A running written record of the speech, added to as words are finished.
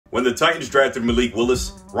When the Titans drafted Malik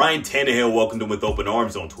Willis, Ryan Tannehill welcomed him with open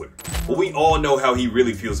arms on Twitter. But we all know how he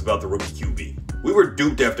really feels about the rookie QB. We were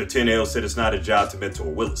duped after Tannehill said it's not a job to mentor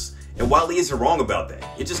Willis. And while he isn't wrong about that,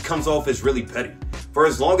 it just comes off as really petty. For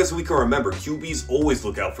as long as we can remember, QBs always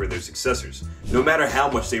look out for their successors, no matter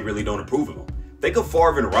how much they really don't approve of them. Think of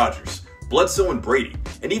Favre and Rodgers, Bledsoe and Brady,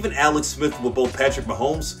 and even Alex Smith with both Patrick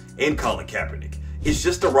Mahomes and Colin Kaepernick. It's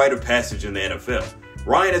just a rite of passage in the NFL.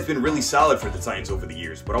 Ryan has been really solid for the Titans over the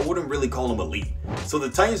years, but I wouldn't really call him elite. So the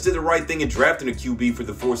Titans did the right thing in drafting a QB for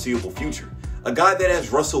the foreseeable future. A guy that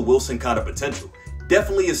has Russell Wilson kind of potential.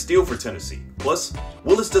 Definitely a steal for Tennessee. Plus,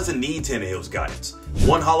 Willis doesn't need Tannehill's guidance.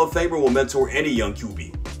 One Hall of Famer will mentor any young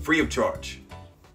QB, free of charge.